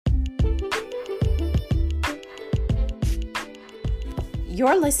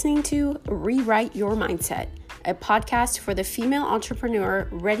You're listening to Rewrite Your Mindset, a podcast for the female entrepreneur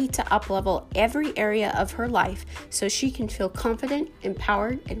ready to uplevel every area of her life so she can feel confident,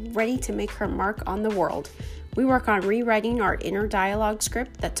 empowered, and ready to make her mark on the world. We work on rewriting our inner dialogue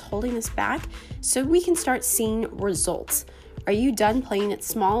script that's holding us back so we can start seeing results. Are you done playing it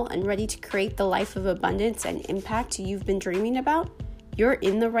small and ready to create the life of abundance and impact you've been dreaming about? You're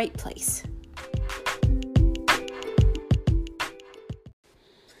in the right place.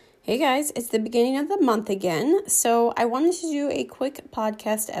 Hey guys, it's the beginning of the month again, so I wanted to do a quick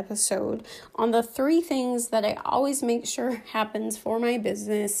podcast episode on the 3 things that I always make sure happens for my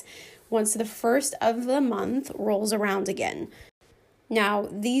business once the first of the month rolls around again. Now,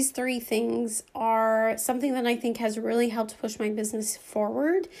 these 3 things are something that I think has really helped push my business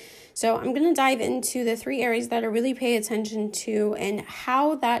forward. So I'm going to dive into the 3 areas that I really pay attention to and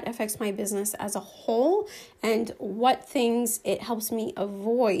how that affects my business as a whole and what things it helps me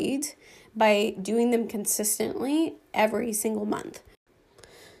avoid by doing them consistently every single month.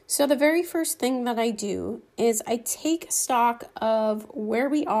 So the very first thing that I do is I take stock of where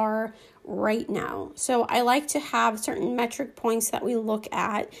we are right now. So I like to have certain metric points that we look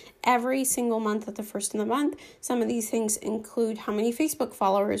at every single month at the first of the month. Some of these things include how many Facebook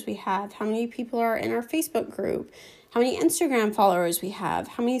followers we have, how many people are in our Facebook group, how many Instagram followers we have,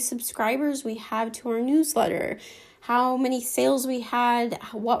 how many subscribers we have to our newsletter, how many sales we had,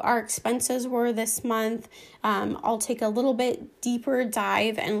 what our expenses were this month. I'll take a little bit deeper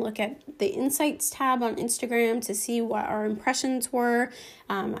dive and look at the Insights tab on Instagram to see what our impressions were,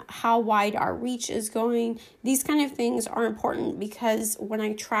 how wide our reach is going. These kind of things are important because when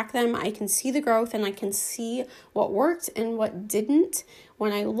I track them, I can see the growth and I can see what worked and what didn't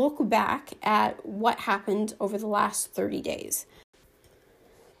when I look back at what happened over the last 30 days.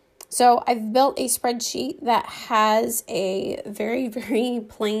 So I've built a spreadsheet that has a very, very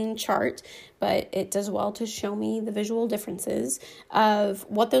plain chart, but it does well to show me the visual differences of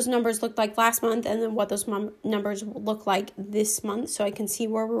what those numbers looked like last month and then what those numbers look like this month so I can see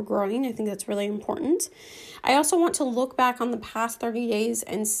where we're growing. I think that's really important. I also want to look back on the past 30 days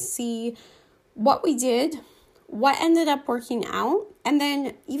and see what we did, what ended up working out, and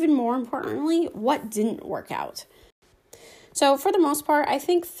then even more importantly, what didn't work out. So for the most part, I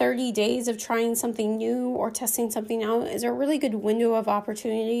think 30 days of trying something new or testing something out is a really good window of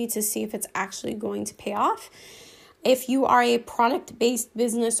opportunity to see if it's actually going to pay off. If you are a product-based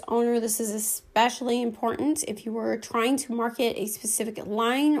business owner, this is especially important. If you were trying to market a specific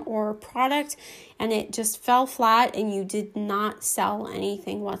line or product and it just fell flat and you did not sell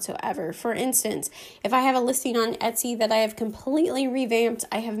anything whatsoever. For instance, if I have a listing on Etsy that I have completely revamped,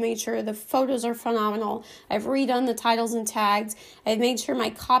 I have made sure the photos are phenomenal, I've redone the titles and tags, I've made sure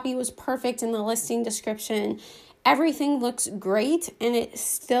my copy was perfect in the listing description, everything looks great, and it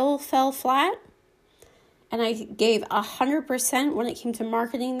still fell flat, and I gave 100% when it came to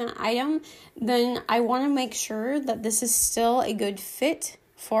marketing that item, then I want to make sure that this is still a good fit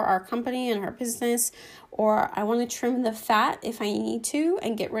for our company and our business, or I want to trim the fat if I need to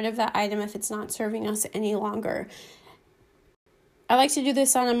and get rid of that item if it's not serving us any longer. I like to do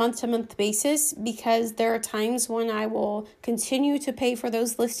this on a month-to-month basis because there are times when I will continue to pay for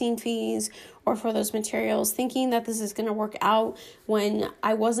those listing fees or for those materials thinking that this is going to work out when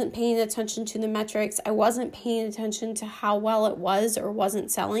I wasn't paying attention to the metrics. I wasn't paying attention to how well it was or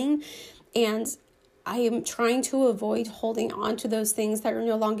wasn't selling. And I am trying to avoid holding on to those things that are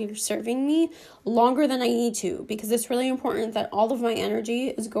no longer serving me longer than I need to, because it's really important that all of my energy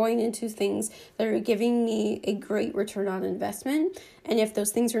is going into things that are giving me a great return on investment. And if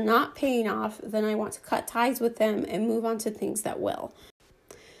those things are not paying off, then I want to cut ties with them and move on to things that will.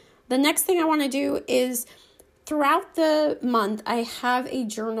 The next thing I want to do is throughout the month, I have a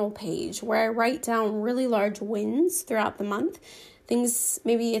journal page where I write down really large wins throughout the month. Things,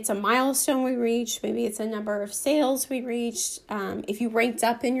 maybe it's a milestone we reached, maybe it's a number of sales we reached. If you ranked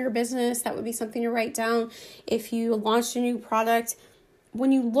up in your business, that would be something to write down. If you launched a new product,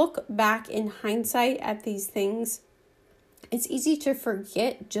 when you look back in hindsight at these things, it's easy to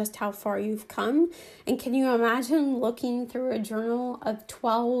forget just how far you've come. And can you imagine looking through a journal of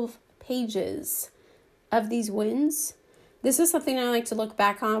 12 pages of these wins? This is something I like to look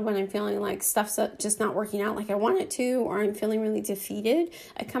back on when I'm feeling like stuff's just not working out like I want it to, or I'm feeling really defeated.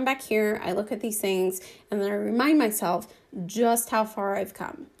 I come back here, I look at these things, and then I remind myself just how far I've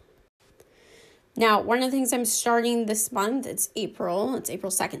come. Now, one of the things I'm starting this month, it's April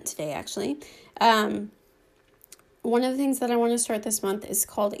 2nd today actually. one of the things that I want to start this month is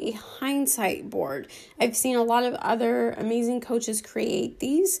called a hindsight board. I've seen a lot of other amazing coaches create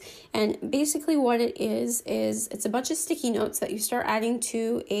these, and basically what it is it's a bunch of sticky notes that you start adding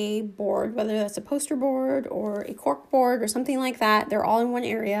to a board, whether that's a poster board or a cork board or something like that. They're all in one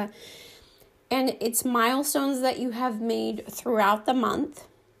area, and it's milestones that you have made throughout the month.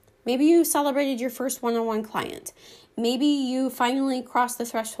 Maybe you celebrated your first one-on-one client. Maybe you finally crossed the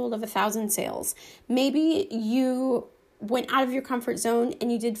threshold of 1,000 sales. Maybe you went out of your comfort zone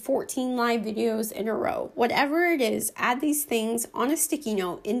and you did 14 live videos in a row. Whatever it is, add these things on a sticky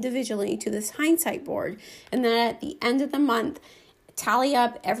note individually to this hindsight board. And then at the end of the month, tally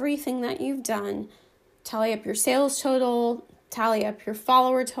up everything that you've done. Tally up your sales total, tally up your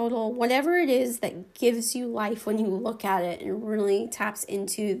follower total, whatever it is that gives you life when you look at it and really taps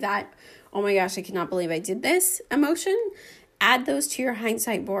into that, oh my gosh, I cannot believe I did this emotion. Add those to your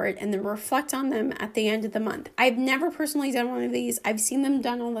hindsight board and then reflect on them at the end of the month. I've never personally done one of these. I've seen them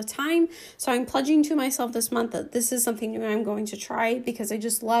done all the time. So I'm pledging to myself this month that this is something new I'm going to try because I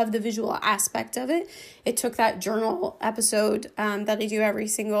just love the visual aspect of it. It took that journal episode that I do every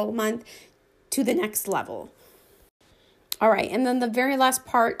single month to the next level. All right, and then the very last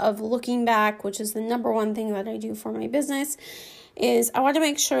part of looking back, which is the number one thing that I do for my business, is I want to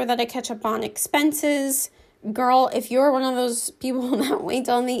make sure that I catch up on expenses. Girl, if you're one of those people that wait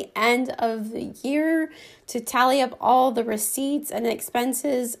till the end of the year to tally up all the receipts and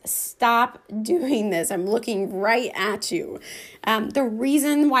expenses, stop doing this. I'm looking right at you. The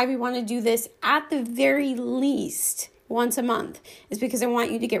reason why we want to do this at the very least once a month is because I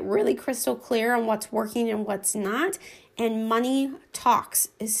want you to get really crystal clear on what's working and what's not. And money talks,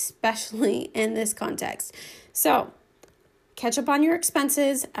 especially in this context. So catch up on your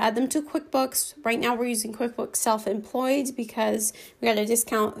expenses, add them to QuickBooks. Right now we're using QuickBooks Self-Employed because we got a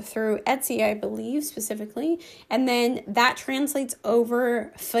discount through Etsy, I believe, specifically. And then that translates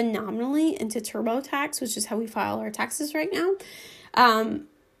over phenomenally into TurboTax, which is how we file our taxes right now.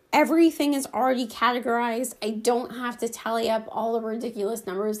 Everything is already categorized. I don't have to tally up all the ridiculous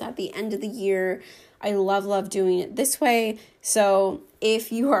numbers at the end of the year. I love doing it this way. So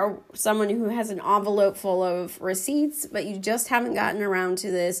if you are someone who has an envelope full of receipts, but you just haven't gotten around to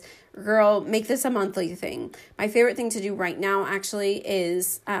this, girl, make this a monthly thing. My favorite thing to do right now actually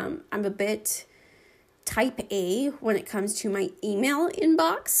is I'm a bit type A when it comes to my email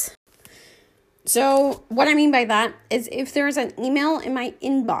inbox. So what I mean by that is if there's an email in my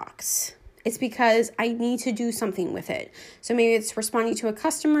inbox, it's because I need to do something with it. So maybe it's responding to a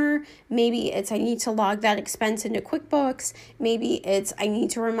customer. Maybe it's I need to log that expense into QuickBooks. Maybe it's I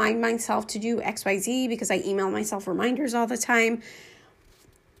need to remind myself to do XYZ because I email myself reminders all the time.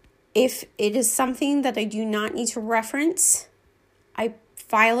 If it is something that I do not need to reference, I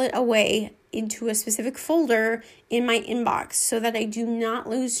file it away into a specific folder in my inbox so that I do not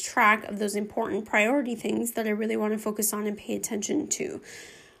lose track of those important priority things that I really want to focus on and pay attention to.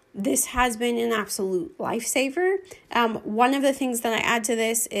 This has been an absolute lifesaver. One of the things that I add to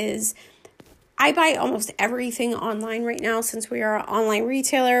this is I buy almost everything online right now. Since we are an online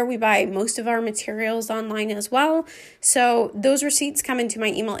retailer, we buy most of our materials online as well. So those receipts come into my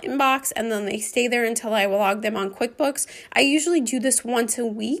email inbox and then they stay there until I log them on QuickBooks. I usually do this once a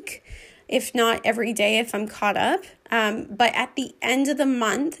week, if not every day if I'm caught up. But at the end of the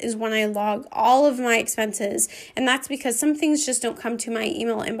month is when I log all of my expenses. And that's because some things just don't come to my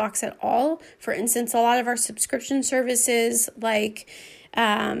email inbox at all. For instance, a lot of our subscription services like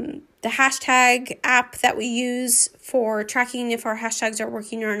the hashtag app that we use for tracking if our hashtags are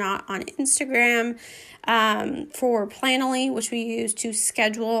working or not on Instagram, for Planoly, which we use to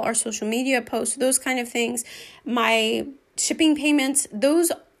schedule our social media posts, those kind of things, my shipping payments,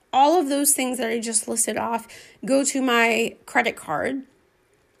 all of those things that I just listed off go to my credit card.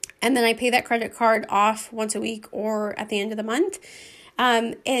 And then I pay that credit card off once a week or at the end of the month.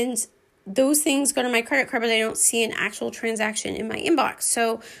 And those things go to my credit card, but I don't see an actual transaction in my inbox.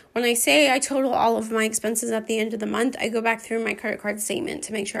 So when I say I total all of my expenses at the end of the month, I go back through my credit card statement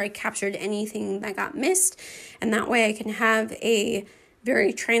to make sure I captured anything that got missed. And that way I can have a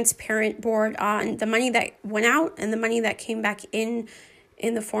very transparent board on the money that went out and the money that came back in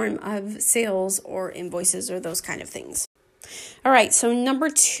the form of sales or invoices or those kind of things. All right, so number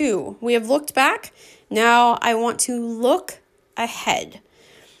 2, we have looked back. Now I want to look ahead.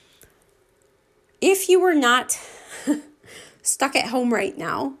 If you were not stuck at home right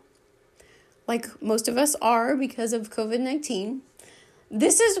now, like most of us are because of COVID-19,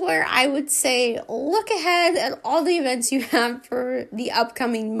 this is where I would say look ahead at all the events you have for the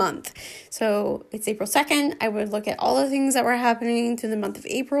upcoming month. So it's April 2nd. I would look at all the things that were happening through the month of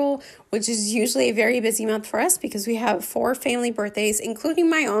April, which is usually a very busy month for us because we have 4 family birthdays, including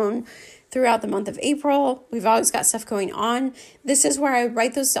my own, throughout the month of April. We've always got stuff going on. This is where I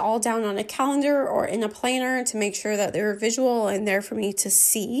write those all down on a calendar or in a planner to make sure that they're visual and there for me to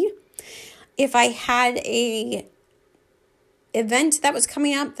see. If I had a event that was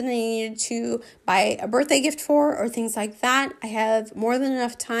coming up that I needed to buy a birthday gift for or things like that, I have more than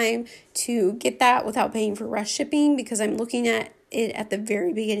enough time to get that without paying for rush shipping because I'm looking at it at the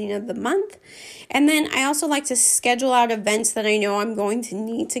very beginning of the month. And then I also like to schedule out events that I know I'm going to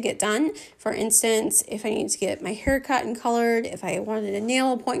need to get done. For instance, if I need to get my hair cut and colored, if I wanted a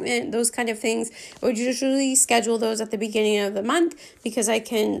nail appointment, those kind of things, I would usually schedule those at the beginning of the month because I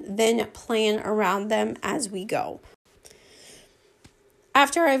can then plan around them as we go.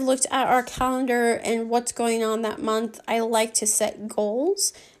 After I've looked at our calendar and what's going on that month, I like to set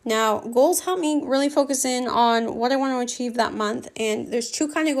goals. Now, goals help me really focus in on what I want to achieve that month. And there's 2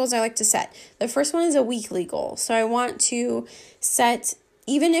 kind of goals I like to set. The first one is a weekly goal. So I want to set,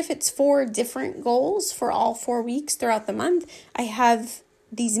 even if it's 4 different goals for all 4 weeks throughout the month, I have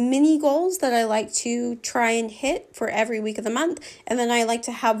these mini goals that I like to try and hit for every week of the month. And then I like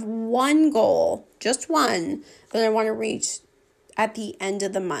to have one goal, just one, that I want to reach at the end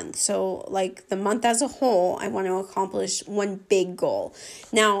of the month. So like the month as a whole, I want to accomplish one big goal.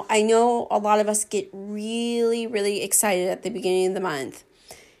 Now, I know a lot of us get really, really excited at the beginning of the month.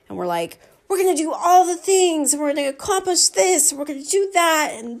 And we're like, we're going to do all the things. And we're going to accomplish this. And we're going to do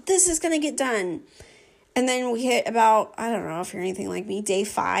that. And this is going to get done. And then we hit about, I don't know if you're anything like me, day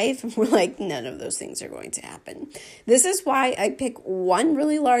 5. And we're like, none of those things are going to happen. This is why I pick one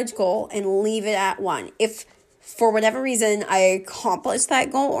really large goal and leave it at one. If for whatever reason I accomplish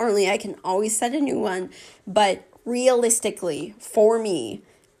that goal early, I can always set a new one. But realistically, for me,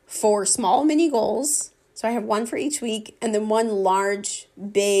 for small mini goals, so I have one for each week, and then one large,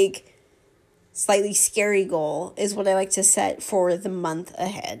 big, slightly scary goal is what I like to set for the month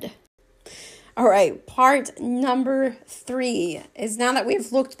ahead. All right, part number 3 is now that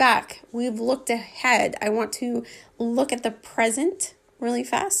we've looked back, we've looked ahead, I want to look at the present really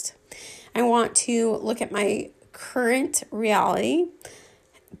fast. I want to look at my current reality.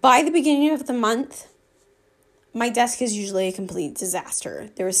 By the beginning of the month, my desk is usually a complete disaster.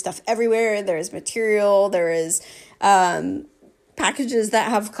 There is stuff everywhere. There is material. There is packages that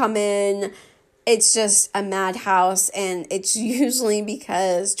have come in. It's just a madhouse, and it's usually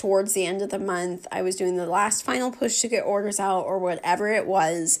because towards the end of the month, I was doing the last final push to get orders out or whatever it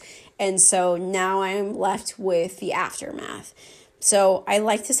was, and so now I'm left with the aftermath. So I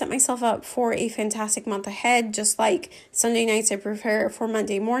like to set myself up for a fantastic month ahead, just like Sunday nights I prepare for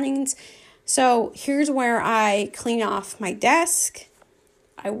Monday mornings. So here's where I clean off my desk.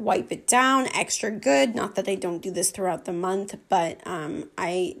 I wipe it down extra good. Not that I don't do this throughout the month, but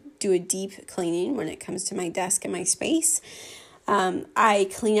I do a deep cleaning when it comes to my desk and my space. I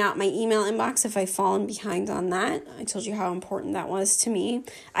clean out my email inbox if I've fallen behind on that. I told you how important that was to me.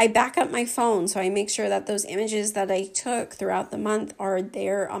 I back up my phone, so I make sure that those images that I took throughout the month are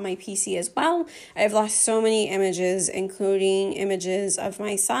there on my PC as well. I've lost so many images, including images of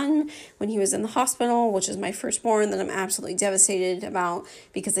my son when he was in the hospital, which is my firstborn, that I'm absolutely devastated about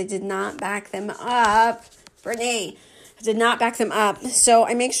because I did not back them up. Brittany, did not back them up. So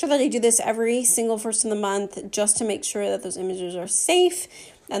I make sure that I do this every single first of the month just to make sure that those images are safe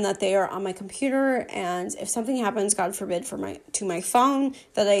and that they are on my computer. And if something happens, God forbid, to my phone,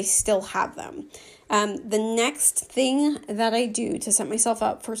 that I still have them. The next thing that I do to set myself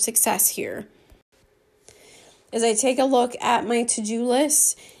up for success here is I take a look at my to-do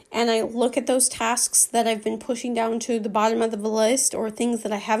list and I look at those tasks that I've been pushing down to the bottom of the list or things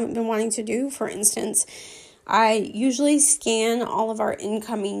that I haven't been wanting to do. For instance, I usually scan all of our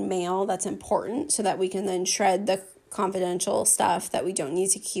incoming mail that's important so that we can then shred the confidential stuff that we don't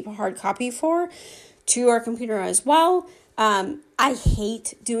need to keep a hard copy for to our computer as well. I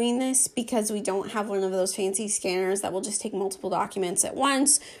hate doing this because we don't have one of those fancy scanners that will just take multiple documents at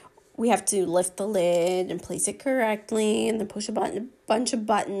once. We have to lift the lid and place it correctly and then push a bunch of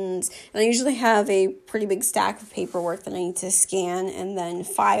buttons. And I usually have a pretty big stack of paperwork that I need to scan and then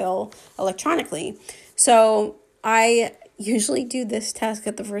file electronically. So I usually do this task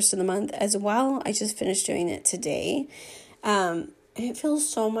at the first of the month as well. I just finished doing it today. And it feels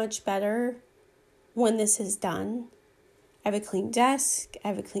so much better when this is done. I have a clean desk. I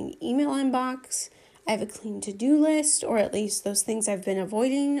have a clean email inbox. I have a clean to-do list, or at least those things I've been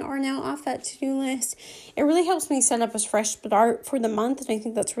avoiding are now off that to-do list. It really helps me set up a fresh start for the month, and I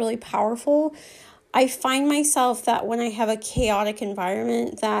think that's really powerful. I find myself that when I have a chaotic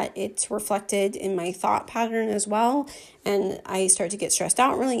environment, that it's reflected in my thought pattern as well. And I start to get stressed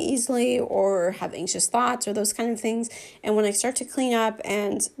out really easily or have anxious thoughts or those kind of things. And when I start to clean up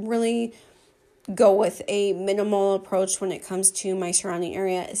and really go with a minimal approach when it comes to my surrounding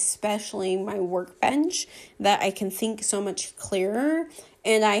area, especially my workbench, that I can think so much clearer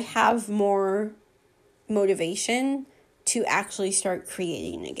and I have more motivation to actually start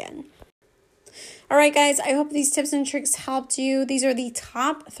creating again. All right, guys, I hope these tips and tricks helped you. These are the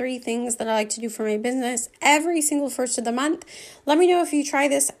top 3 things that I like to do for my business every single first of the month. Let me know if you try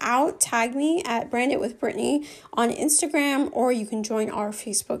this out. Tag me at Brand It with Brittany on Instagram, or you can join our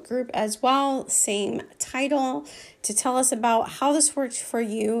Facebook group as well. Same title, to tell us about how this worked for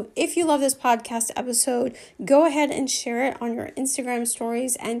you. If you love this podcast episode, go ahead and share it on your Instagram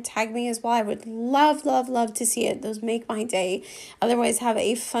stories and tag me as well. I would love to see it. Those make my day. Otherwise, have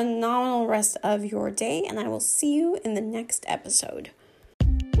a phenomenal rest of your day, and I will see you in the next episode.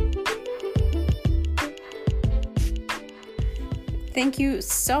 Thank you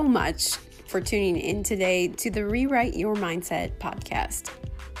so much for tuning in today to the Rewrite Your Mindset podcast.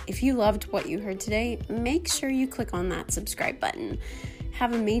 If you loved what you heard today, make sure you click on that subscribe button.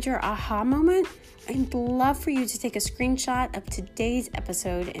 Have a major aha moment? I'd love for you to take a screenshot of today's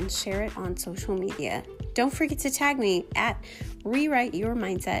episode and share it on social media. Don't forget to tag me at Rewrite Your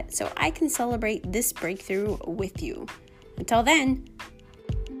Mindset so I can celebrate this breakthrough with you. Until then,